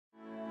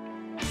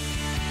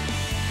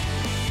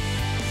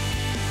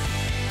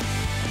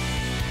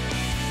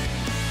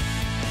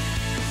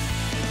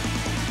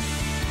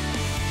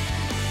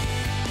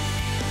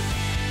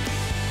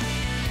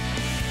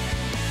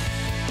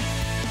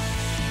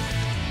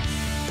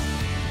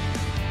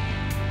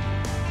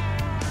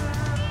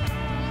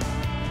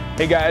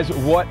Hey guys,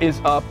 what is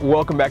up?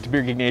 Welcome back to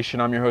Beer Geek Nation.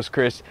 I'm your host,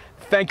 Chris.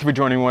 Thank you for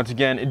joining me once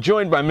again.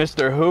 Joined by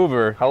Mr.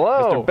 Hoover.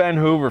 Hello. Mr. Ben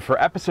Hoover for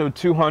episode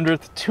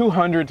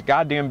 200th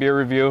goddamn beer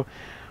review.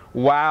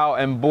 Wow,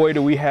 and boy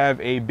do we have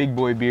a big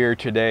boy beer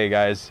today,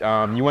 guys.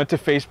 You went to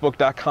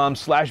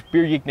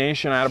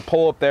facebook.com/BeerGeekNation. I had a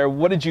poll up there.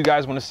 What did you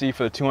guys want to see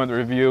for the 200th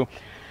review?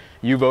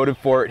 You voted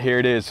for it. Here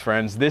it is,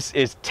 friends. This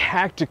is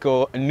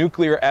Tactical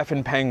Nuclear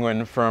Effin'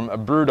 Penguin from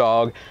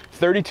BrewDog.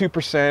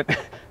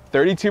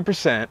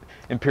 32%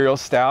 Imperial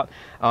Stout.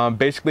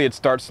 Basically, it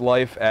starts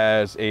life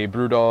as a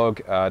BrewDog.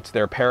 It's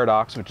their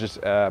Paradox, which is,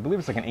 I believe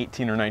it's like an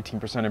 18 or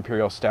 19%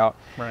 Imperial Stout.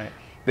 Right.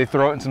 They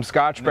throw it in some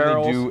Scotch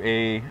barrels. They do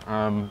a,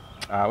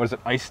 what is it,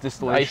 ice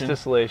distillation? Ice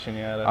distillation,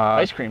 yeah. The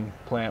ice cream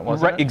plant,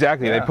 wasn't it? Right,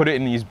 exactly. Yeah. They put it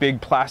in these big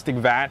plastic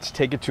vats,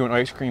 take it to an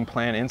ice cream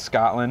plant in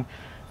Scotland,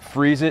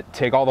 freeze it,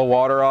 take all the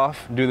water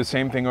off, do the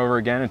same thing over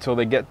again until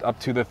they get up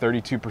to the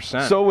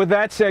 32%. So with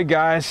that said,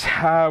 guys,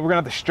 we're gonna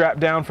have to strap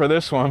down for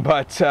this one,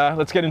 but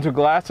let's get into a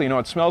glass so you know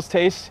what smells,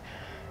 tastes,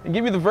 and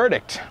give you the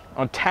verdict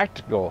on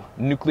Tactical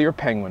Nuclear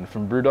Penguin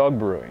from BrewDog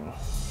Brewing.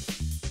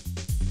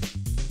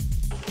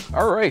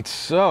 All right,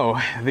 so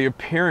the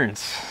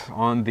appearance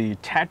on the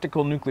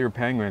Tactical Nuclear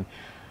Penguin,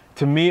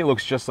 to me it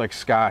looks just like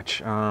Scotch.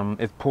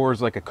 It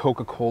pours like a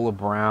Coca-Cola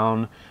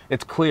brown.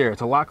 It's clear,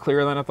 it's a lot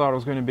clearer than I thought it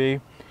was gonna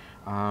be.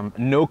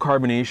 No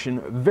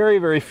carbonation,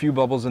 very few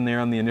bubbles in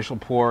there on the initial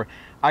pour.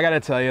 I gotta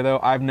tell you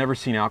though, I've never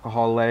seen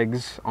alcohol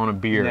legs on a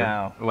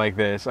beer like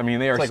this. I mean,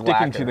 they are like sticking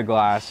lacquer to the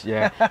glass.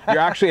 Yeah, you're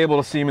actually able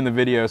to see them in the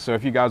video, so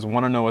if you guys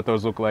want to know what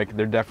those look like,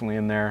 they're definitely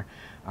in there.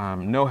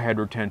 No head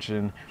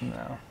retention.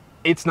 No.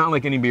 It's not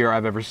like any beer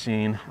I've ever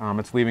seen.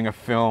 It's leaving a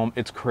film.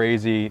 It's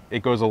crazy.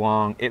 It goes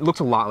along. It looks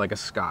a lot like a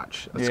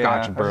Scotch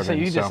bourbon. So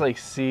you just like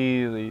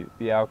see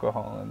the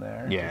alcohol in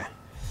there. Yeah.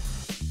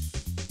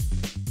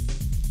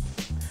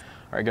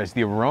 All right, guys,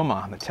 the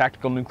aroma, the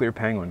Tactical Nuclear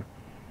Penguin.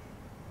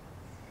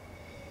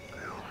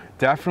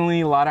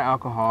 Definitely a lot of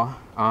alcohol.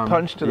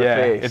 Punch to the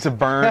face. It's a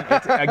burn.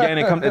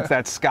 It's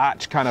that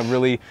Scotch kind of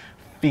really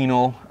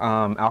phenol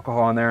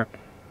alcohol in there.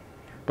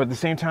 But at the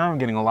same time, I'm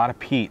getting a lot of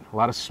peat, a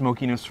lot of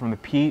smokiness from the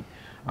peat.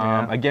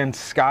 Again,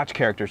 Scotch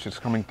characters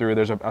just coming through.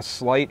 There's a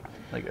slight...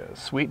 Like a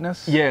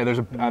sweetness? Yeah, there's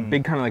a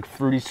big kind of like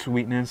fruity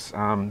sweetness.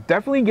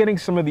 Definitely getting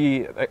some of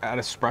the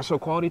espresso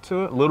quality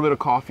to it. A little bit of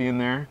coffee in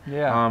there.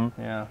 Yeah,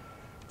 yeah.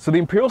 So the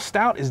Imperial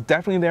Stout is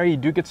definitely there. You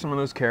do get some of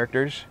those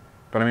characters,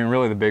 but I mean,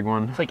 really the big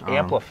one. It's like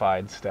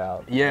amplified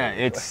stout. Yeah,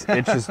 it's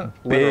just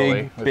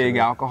big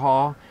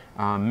alcohol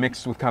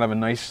mixed with kind of a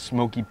nice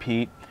smoky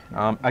peat.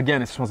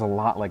 Again, it smells a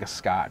lot like a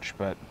Scotch,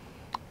 but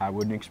I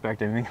wouldn't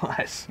expect anything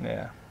less.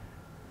 Yeah.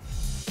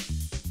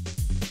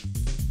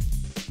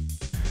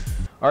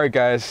 All right,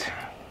 guys,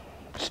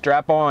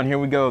 strap on. Here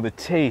we go. The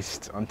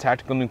taste on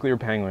Tactical Nuclear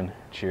Penguin.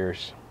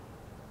 Cheers.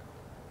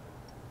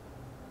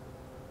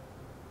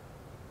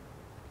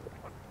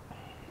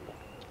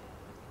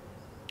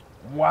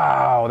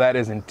 Wow, that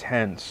is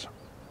intense.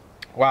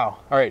 Wow.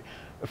 All right,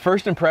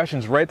 first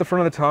impressions, right at the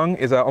front of the tongue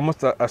is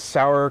almost a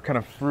sour kind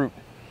of fruit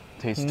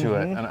taste to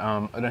it, and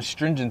an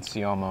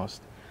astringency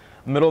almost.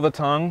 Middle of the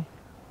tongue,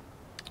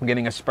 I'm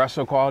getting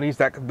espresso qualities.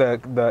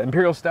 The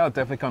Imperial Stout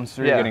definitely comes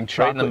through. Getting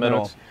chocolate right in the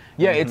middle. Notes.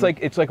 Yeah,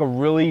 it's like a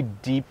really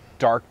deep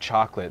dark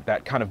chocolate.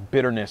 That kind of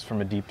bitterness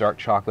from a deep dark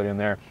chocolate in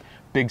there.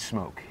 Big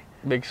smoke.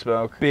 Big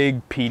smoke.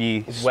 Big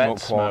peaty wet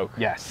smoke.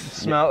 Yes.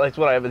 Smell like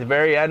what I have at the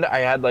very end. I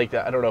had like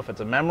I don't know if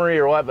it's a memory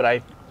or what,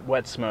 but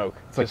wet smoke.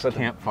 It's like a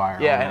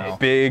campfire. Yeah.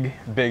 Big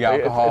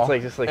alcohol. It's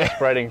like just like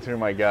spreading through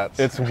my guts.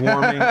 It's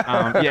warming.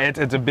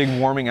 It's a big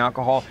warming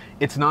alcohol.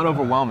 It's not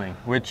overwhelming,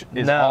 which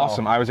is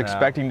awesome. I was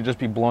expecting to just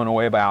be blown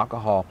away by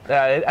alcohol.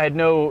 I had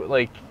no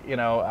I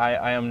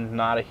am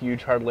not a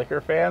huge hard liquor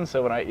fan,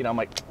 so when I'm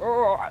like,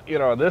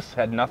 oh, this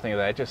had nothing of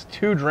that. Just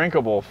too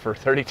drinkable for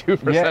 32%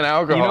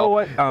 alcohol. You know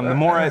what?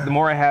 The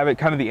more I have it,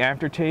 kind of the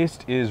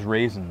aftertaste is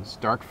raisins,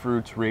 dark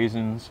fruits,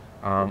 raisins.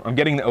 I'm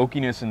getting the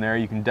oakiness in there.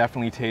 You can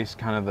definitely taste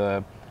kind of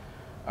the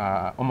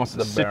almost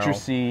the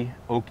citrusy,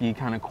 oaky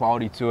kind of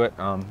quality to it.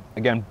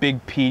 Again,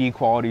 big peaty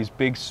qualities,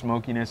 big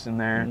smokiness in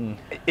there.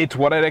 It's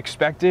what I'd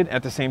expected.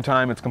 At the same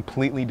time, it's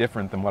completely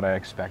different than what I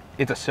expect.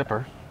 It's a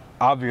sipper,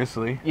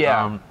 obviously.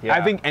 Yeah.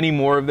 I think any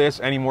more of this,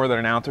 any more than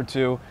an ounce or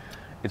two,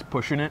 it's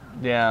pushing it.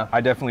 Yeah.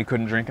 I definitely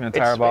couldn't drink an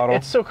entire bottle.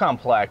 It's so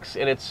complex,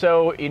 and it's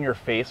so in your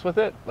face with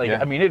it.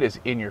 I mean, it is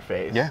in your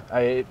face. Yeah.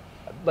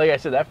 Like I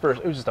said, that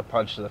first, it was just a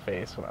punch to the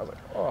face when I was like,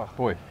 oh.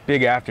 Boy,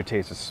 big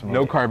aftertaste of smoke.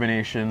 No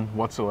carbonation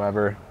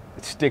whatsoever.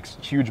 It sticks,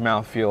 huge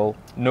mouthfeel.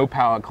 No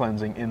palate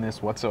cleansing in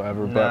this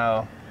whatsoever.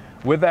 No.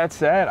 But with that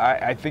said,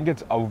 I think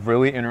it's a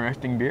really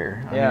interesting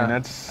beer. I mean,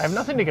 I have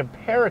nothing to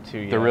compare it to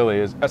yet. There really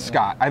is. A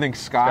Scotch. I think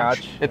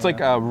Scotch. It's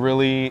like a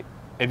really,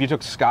 if you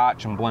took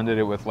Scotch and blended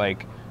it with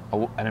like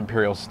an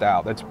Imperial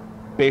Stout, that's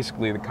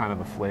basically the kind of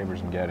the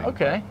flavors I'm getting.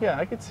 Okay, yeah,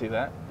 I could see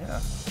that, yeah.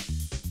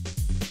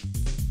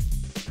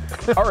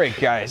 All right,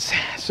 guys.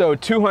 So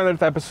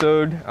 200th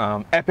episode,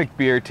 epic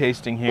beer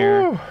tasting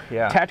here. Woo,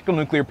 yeah. Tactical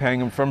Nuclear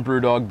Penguin from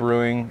BrewDog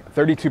Brewing,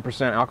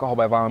 32% alcohol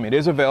by volume. It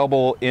is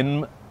available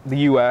in the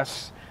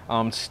U.S.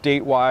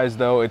 State-wise,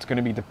 though, it's going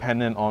to be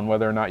dependent on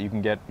whether or not you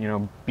can get, you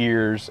know,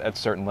 beers at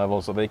certain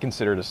levels, so they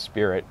consider it a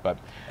spirit. But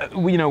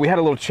we had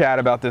a little chat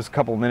about this a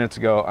couple minutes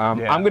ago. I'm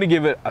going to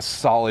give it a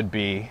solid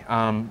B.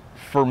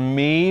 For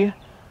me,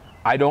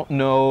 I don't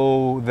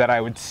know that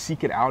I would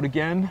seek it out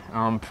again.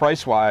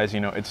 Price-wise, you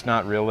know, it's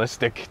not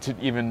realistic to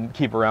even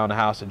keep around the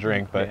house to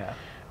drink, but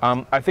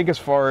I think as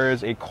far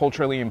as a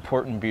culturally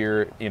important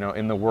beer, you know,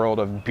 in the world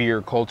of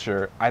beer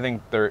culture, I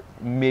think there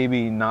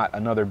maybe not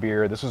another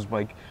beer. This was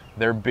like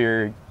their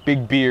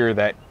big beer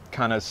that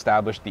kind of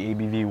established the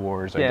ABV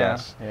wars, I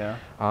guess.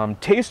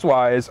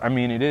 Taste-wise, I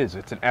mean,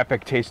 it's an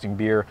epic tasting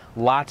beer,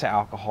 lots of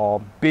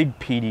alcohol, big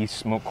peaty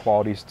smoke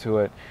qualities to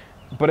it.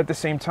 But at the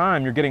same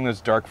time, you're getting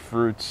those dark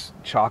fruits,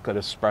 chocolate,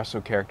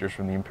 espresso characters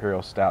from the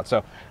Imperial Stout.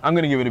 So I'm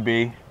going to give it a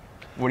B.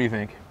 What do you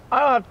think?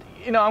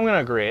 You know, I'm going to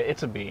agree.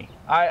 It's a B.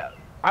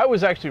 I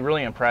was actually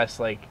really impressed.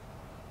 Like,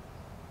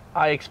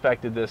 I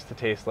expected this to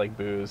taste like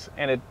booze,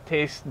 and it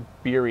tastes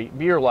beery,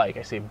 beer-like.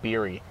 I say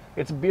beery.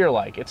 It's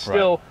beer-like. It's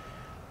still,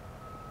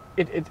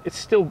 it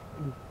still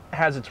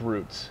has its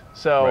roots.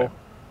 So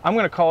I'm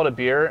going to call it a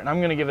beer, and I'm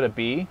going to give it a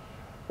B.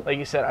 Like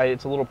you said,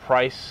 it's a little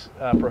price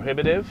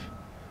prohibitive.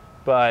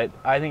 But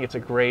I think it's a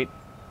great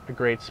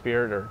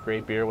spirit or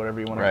great beer,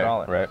 whatever you want to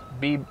call it. Right.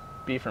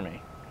 B for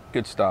me.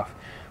 Good stuff.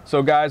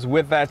 So guys,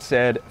 with that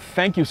said,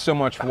 thank you so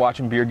much for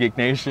watching Beer Geek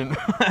Nation.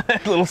 A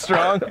little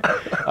strong.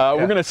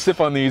 We're gonna sip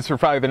on these for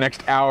probably the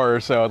next hour or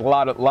so. A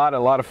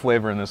lot of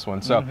flavor in this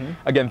one. So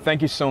again,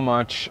 thank you so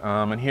much.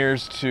 And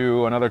here's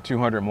to another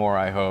 200 more,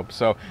 I hope.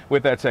 So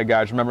with that said,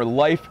 guys, remember,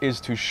 life is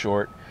too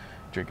short.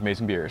 Drink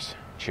amazing beers.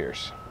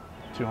 Cheers.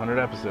 200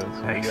 episodes.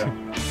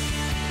 Thanks.